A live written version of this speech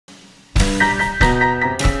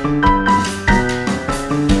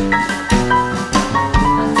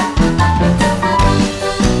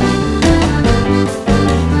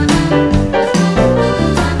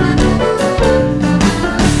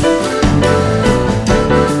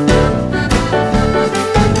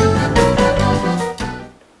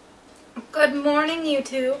Good morning,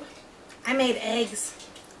 YouTube. I made eggs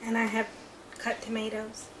and I have cut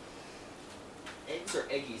tomatoes. Eggs or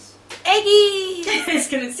eggies? Eggies! I was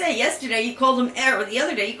going to say, yesterday you called them or the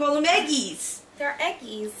other day you called them eggies. They're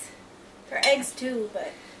eggies. They're eggs too,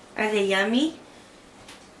 but... Are they yummy?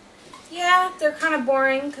 Yeah, they're kind of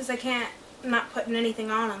boring because I'm not putting anything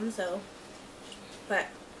on them, so... But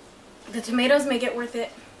the tomatoes make it worth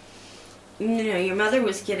it. No, your mother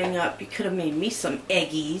was getting up. You could have made me some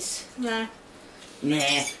eggies. Nah.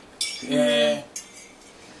 Nah. Nah.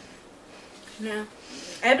 No.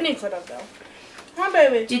 Ebony could have, though. Huh,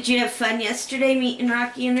 baby? Did you have fun yesterday meeting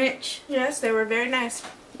Rocky and Rich? Yes, they were very nice.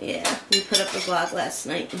 Yeah, we put up a vlog last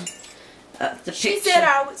night. And, the She picture. said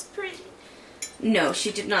I was pretty. No,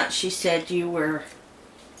 she did not. She said you were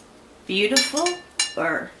beautiful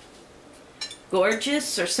or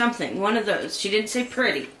gorgeous or something. One of those. She didn't say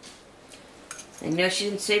pretty. I know she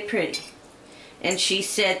didn't say pretty. And she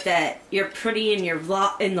said that you're pretty in your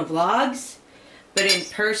in the vlogs, but in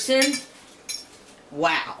person,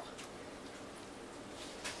 wow.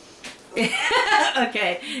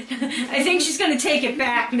 Okay. I think she's going to take it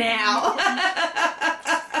back now.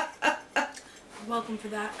 You're welcome for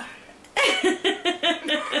that.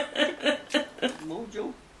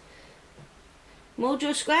 Mojo?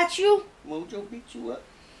 Mojo scratch you? Mojo beat you up?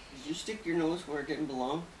 Did you stick your nose where it didn't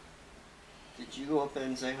belong? Did you go up there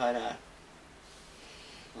and say hi to...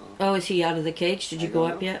 Oh, is he out of the cage? Did you go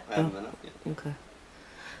up yet? I haven't been up yet. Okay.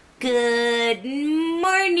 Good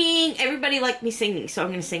morning. Everybody liked me singing, so I'm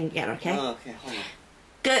going to sing again, okay? Oh, okay, hold on.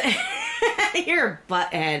 Good. You're a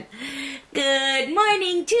butthead. Good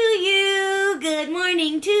morning to you. Good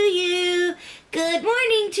morning to you. Good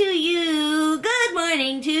morning to you. Good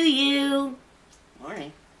morning to you.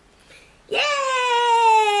 Morning. Yay!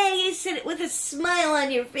 You said it with a smile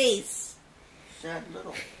on your face. Sad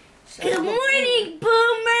little. Sad Good little morning,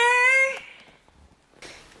 Boomer.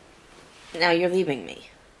 Now you're leaving me.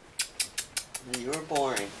 thing. You're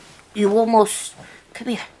boring. You almost... Come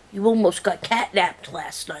here. You almost got catnapped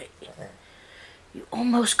last night. You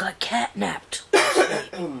almost got catnapped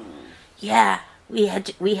last night. Yeah, we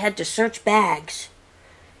had to search bags.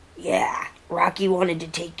 Yeah, Rocky wanted to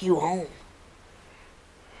take you home.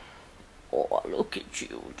 Oh, look at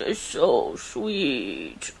you. They're so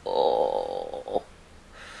sweet. Oh.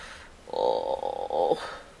 Oh.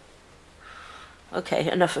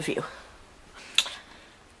 Okay, enough of you.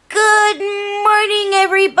 Good morning,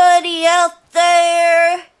 everybody out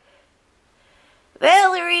there.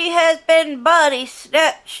 Valerie has been body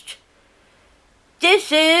snatched.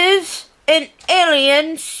 This is an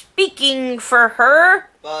alien speaking for her.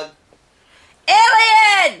 Bug.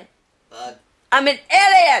 Alien! Bug. I'm an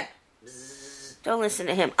alien. Bzzz. Don't listen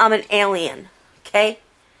to him. I'm an alien. Okay?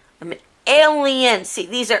 I'm an alien. See,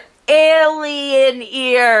 these are alien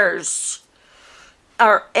ears.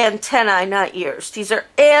 Or antennae, not ears. These are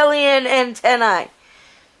alien antennae.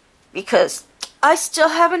 Because I still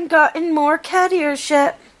haven't gotten more cat ears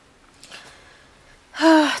yet.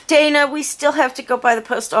 Dana, we still have to go by the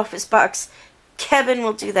post office box. Kevin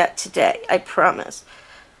will do that today. I promise.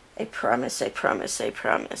 I promise, I promise, I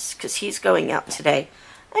promise. Because he's going out today.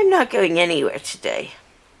 I'm not going anywhere today.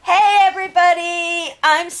 Hey, everybody.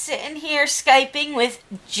 I'm sitting here Skyping with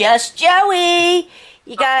Just Joey.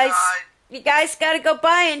 You guys got to go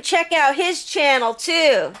by and check out his channel,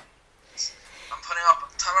 too. I'm putting up a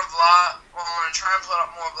ton of vlogs. Well, I'm going to try and put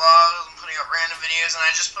up more vlogs. I'm putting up random videos, and I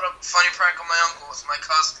just put up a funny prank on my uncle with my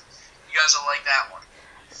cousin. You guys will like that one.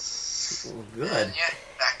 Oh, good. And yeah,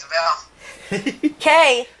 back to Val.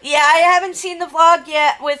 Okay, yeah, I haven't seen the vlog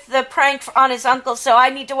yet with the prank on his uncle, so I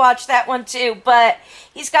need to watch that one too. But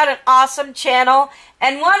he's got an awesome channel,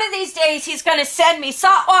 and one of these days he's going to send me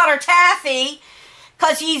saltwater taffy,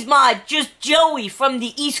 because he's my Just Joey from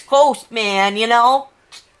the East Coast, man, you know?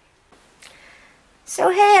 So,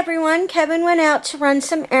 hey everyone, Kevin went out to run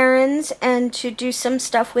some errands and to do some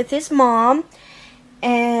stuff with his mom,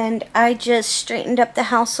 and I just straightened up the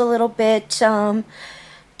house a little bit,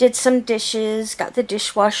 did some dishes, got the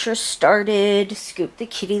dishwasher started, scooped the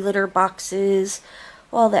kitty litter boxes,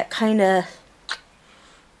 all that kind of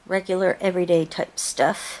regular everyday type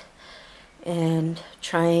stuff, and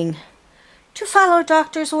trying to follow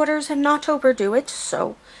doctor's orders and not overdo it.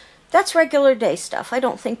 So that's regular day stuff. I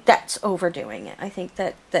don't think that's overdoing it. I think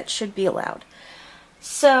that should be allowed.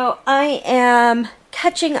 So I am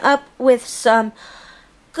catching up with some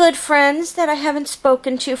good friends that I haven't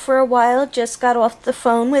spoken to for a while. Just got off the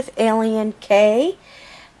phone with Alien K,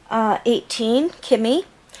 18, Kimmy.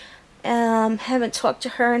 Haven't talked to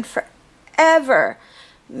her in forever.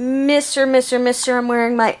 Miss her. I'm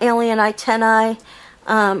wearing my alien antennae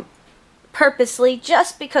purposely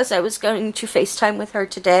just because I was going to FaceTime with her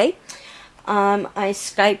today. I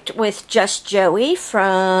Skyped with Just Joey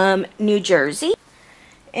from New Jersey.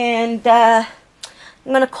 And I'm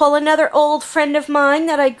going to call another old friend of mine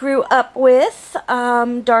that I grew up with,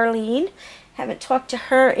 Darlene. Haven't talked to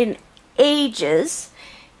her in ages.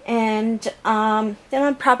 And then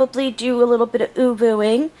I'll probably do a little bit of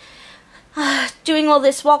uvuing. Doing all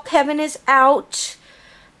this while Kevin is out.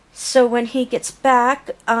 So when he gets back,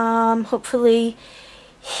 hopefully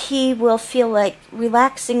he will feel like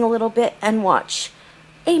relaxing a little bit and watch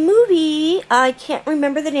a movie. I can't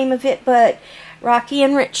remember the name of it, but Rocky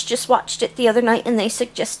and Rich just watched it the other night and they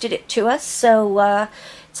suggested it to us. So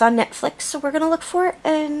it's on Netflix, so we're going to look for it,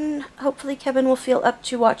 and hopefully Kevin will feel up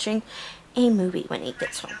to watching a movie when he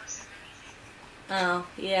gets home. Oh,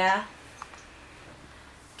 yeah?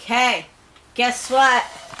 Okay. Guess what?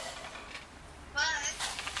 What?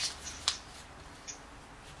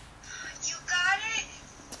 You got it?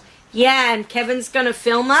 Yeah, and Kevin's gonna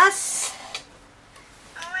film us.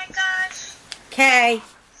 Oh my gosh. Okay.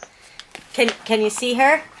 Can you see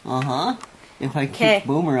her? Uh-huh. If I Okay. keep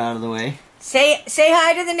Boomer out of the way. Say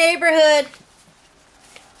hi to the neighborhood.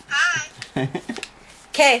 Hi.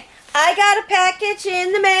 Okay. I got a package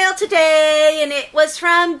in the mail today, and it was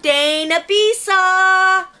from Dana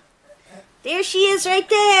Besaw. There she is right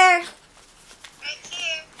there. Right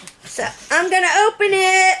here. So I'm going to open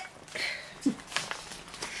it.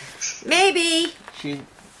 Maybe.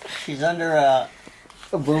 She's under a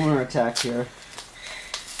Boomer attack here.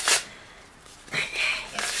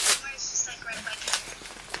 Just like right by here.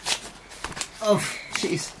 Oh,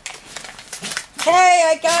 jeez. Okay,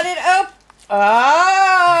 I got it open.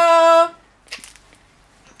 Oh!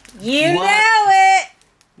 You What? know it.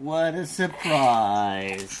 What a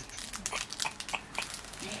surprise.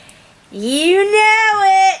 You know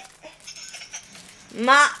it.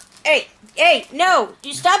 Hey, no.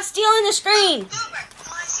 You stop stealing the screen. Boomer.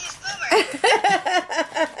 All I see is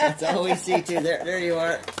Boomer. That's all we see too. There you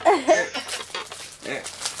are. There.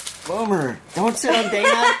 Boomer, don't sit on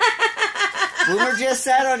Dana. Boomer just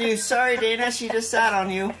sat on you. Sorry, Dana, she just sat on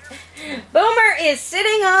you. Boomer is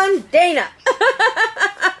sitting on Dana.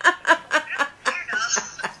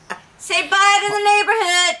 Say bye to the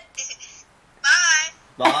neighborhood. Bye.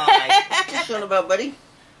 Bye. What's this one about, buddy?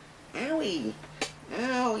 Owie.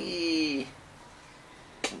 Owie.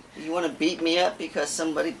 You want to beat me up because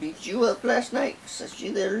somebody beat you up last night? Such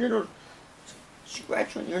you there, little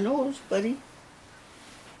scratch on your nose, buddy.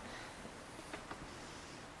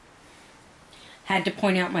 Had to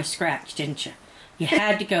point out my scratch, didn't you? You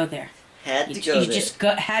had to go there. Had to You go there. just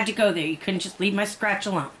had to go there. You couldn't just leave my scratch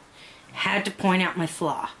alone. Had to point out my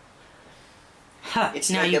flaw. Huh, It's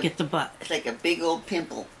now like you a- get the butt. It's like a big old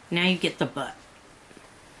pimple. Now you get the butt.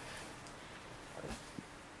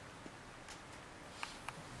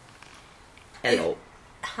 Hello.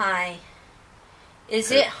 Hi.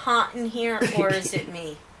 Is it hot in here, or is it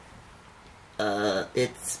me?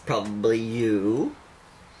 It's probably you,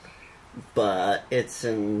 but it's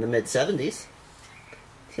in the mid-70s.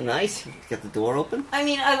 It's nice. Got the door open. I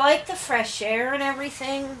mean, I like the fresh air and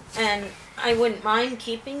everything, and I wouldn't mind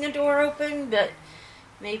keeping the door open, but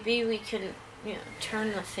maybe we can,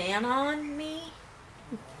 turn the fan on me?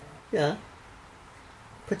 Yeah.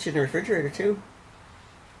 Put you in the refrigerator, too.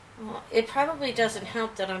 Well, it probably doesn't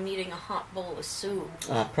help that I'm eating a hot bowl of soup,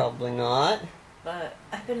 Probably not. but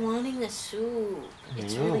I've been wanting the soup.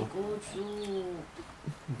 It's know. really good soup.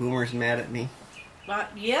 Boomer's mad at me.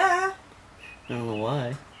 But yeah, I don't know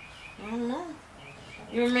why. I don't know.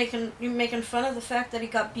 You're making fun of the fact that he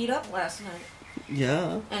got beat up last night,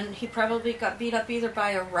 Yeah. and he probably got beat up either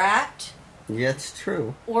by a rat Yeah, it's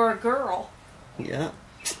true. or a girl, Yeah.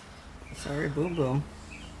 Sorry, Boom Boom.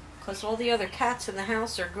 because all the other cats in the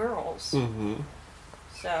house are girls. Mm-hmm.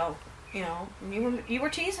 So, you were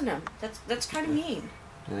teasing him. That's kind of mean.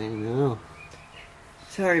 I know.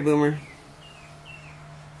 Sorry, Boomer.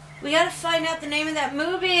 We gotta find out the name of that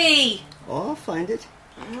movie. Oh, I'll find it.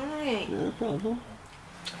 Alright. Not a problem.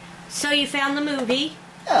 So you found the movie.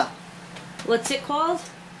 Yeah. What's it called?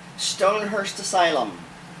 Stonehurst Asylum.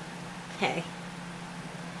 Okay.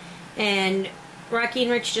 And Rocky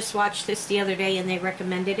and Rich just watched this the other day and they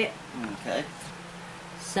recommended it. Okay.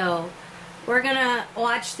 So we're gonna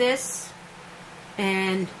watch this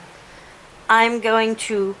and I'm going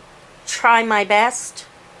to try my best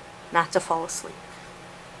not to fall asleep.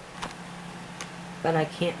 But I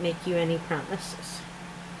can't make you any promises.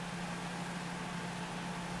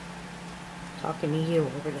 Talking to you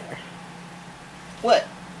over there. What?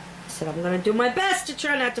 I said I'm going to do my best to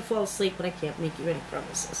try not to fall asleep, but I can't make you any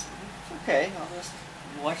promises. Okay, I'll just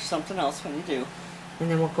watch something else when you do.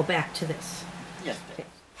 And then we'll go back to this. Yes. Okay.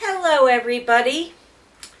 Hello, everybody.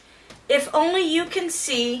 If only you can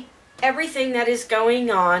see everything that is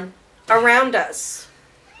going on around us.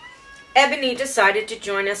 Ebony decided to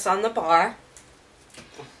join us on the bar.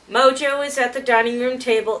 Mojo is at the dining room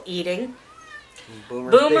table eating.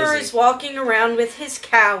 Boomer is walking around with his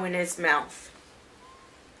cow in his mouth.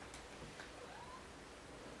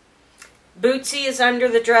 Bootsy is under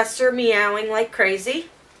the dresser meowing like crazy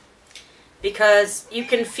because you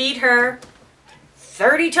can feed her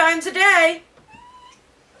 30 times a day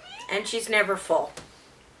and she's never full.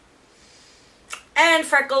 And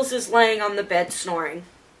Freckles is laying on the bed snoring.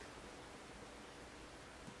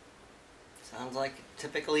 Sounds like a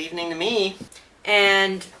typical evening to me.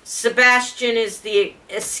 And Sebastian is the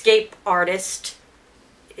escape artist.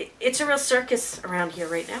 It's a real circus around here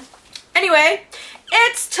right now. Anyway,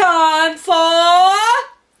 it's time for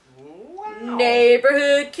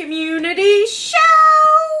Neighborhood Community Shout-Outs.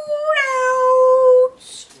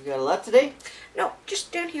 We got a lot today? No,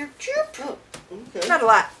 just down here. Oh, okay. Not a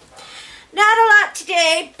lot. Not a lot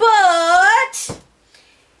today, but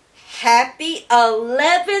happy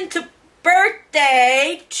 11th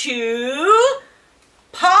birthday to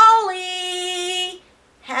Polly.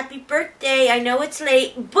 Happy birthday. I know it's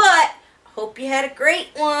late, but hope you had a great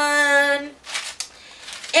one.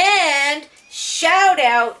 And shout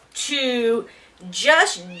out to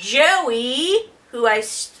Just Joey, who I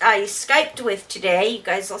Skyped with today. You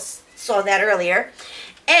guys saw that earlier.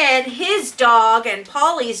 And his dog and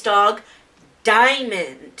Polly's dog,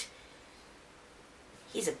 Diamond.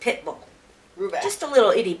 He's a pit bull. Ruback. Just a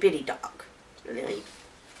little itty bitty dog. A little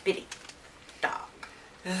bitty dog.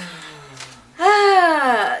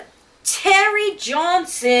 Terry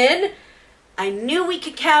Johnson. I knew we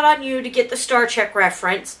could count on you to get the Star Trek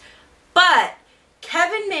reference, but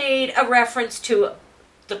Kevin made a reference to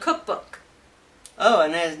the cookbook. Oh,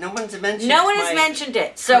 and no one's mentioned. No one has mentioned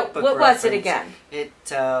it. So what was it again?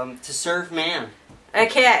 To serve man.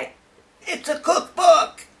 Okay. It's a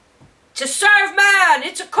cookbook. To serve man.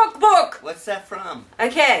 It's a cookbook. What's that from?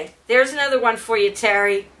 Okay. There's another one for you,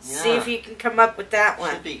 Terry. Yeah. See if you can come up with that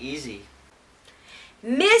one. Should be easy.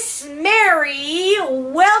 Miss Mary,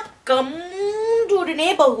 welcome to the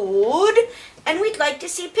neighborhood, and we'd like to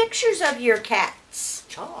see pictures of your cats.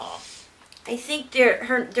 Chaw. I think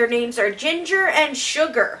their names are Ginger and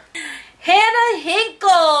Sugar. Hannah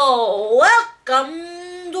Hinkle,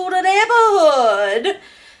 welcome to the neighborhood.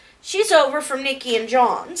 She's over from Nikki and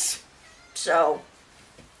John's. So,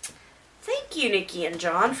 thank you, Nikki and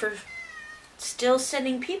John, for still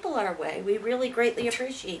sending people our way. We really greatly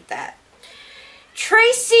appreciate that.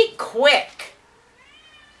 Tracy Quick.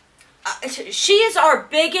 She is our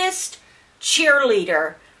biggest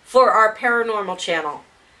cheerleader for our paranormal channel.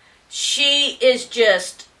 She is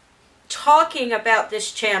just talking about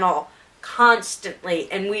this channel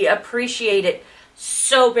constantly, and we appreciate it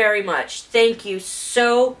so very much. Thank you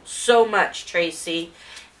so much, Tracy.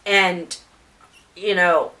 And, you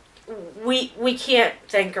know, we can't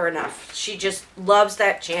thank her enough. She just loves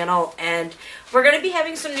that channel, and we're going to be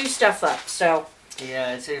having some new stuff up, so...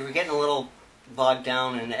 Yeah, we're getting a little bogged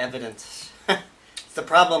down in evidence. It's the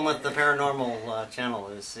problem with the paranormal channel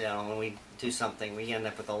is, you know, when we do something, we end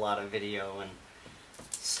up with a lot of video and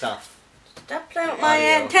stuff. Stop playing with my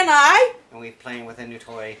antennae. And we playing with a new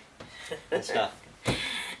toy and stuff.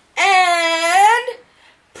 And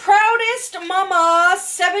Proudest Mama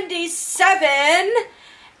 77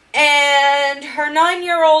 and her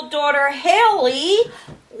 9-year-old daughter Haley,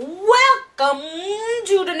 welcome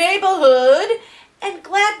to the neighborhood. And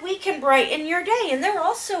glad we can brighten your day. And they're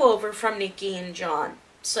also over from Nikki and John.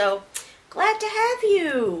 So, glad to have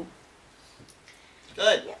you.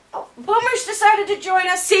 Good. Yeah. Oh, Boomer's decided to join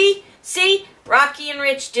us. See? Rocky and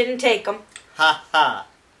Rich didn't take him. Ha ha.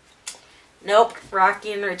 Nope,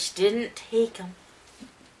 Rocky and Rich didn't take him.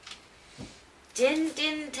 Didn't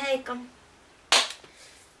take him.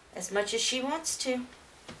 As much as she wants to.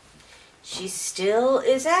 She still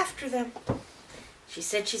is after them. She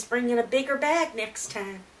said she's bringing a bigger bag next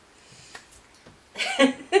time.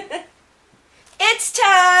 It's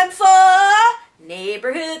time for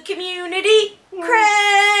Neighborhood Community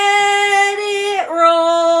Credit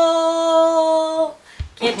Roll.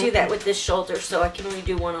 Can't do that with this shoulder, so I can only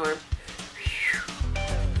do one arm.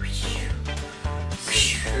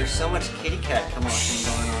 There's so much kitty cat commotion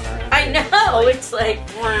going on around I know, it's like...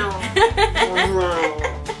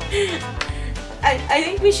 I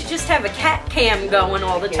think we should just have a cat cam going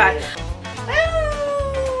all the time.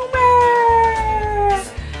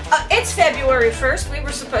 It's February 1st. We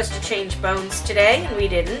were supposed to change Bones today, and we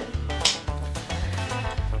didn't.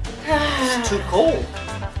 It's too cold.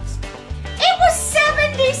 It was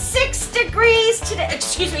 76 degrees today.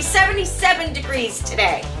 Excuse me, 77 degrees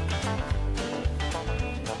today.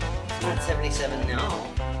 It's not 77 now.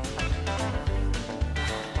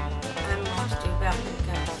 I don't know what to do about it,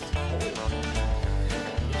 guys.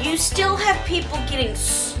 You still have people getting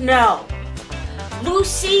snow.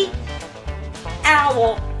 Lucy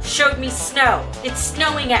Owl showed me snow. It's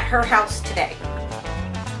snowing at her house today.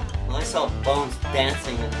 Well, I saw Bones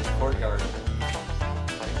dancing in the courtyard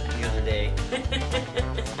the other day.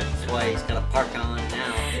 That's why he's got a park on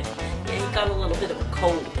now. Yeah, he got a little bit of a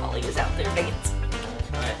cold while he was out there dancing.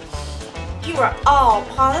 Right. You are all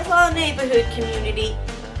part of our neighborhood community.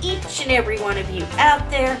 Each and every one of you out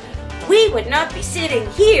there. We would not be sitting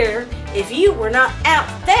here if you were not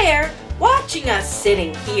out there watching us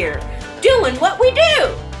sitting here, doing what we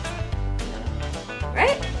do.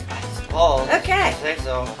 Right? I suppose. Okay. I think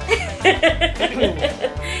so.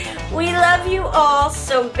 We love you all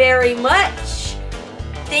so very much.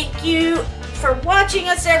 Thank you for watching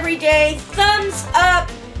us every day. Thumbs up.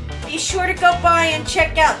 Be sure to go by and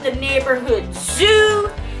check out the neighborhood zoo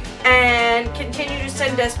and continue to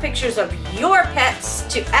send us pictures of your pets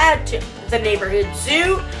to add to the neighborhood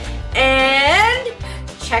zoo. And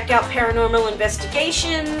check out Paranormal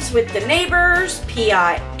Investigations with the Neighbors,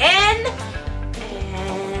 PIN. And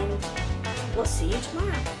we'll see you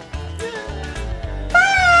tomorrow.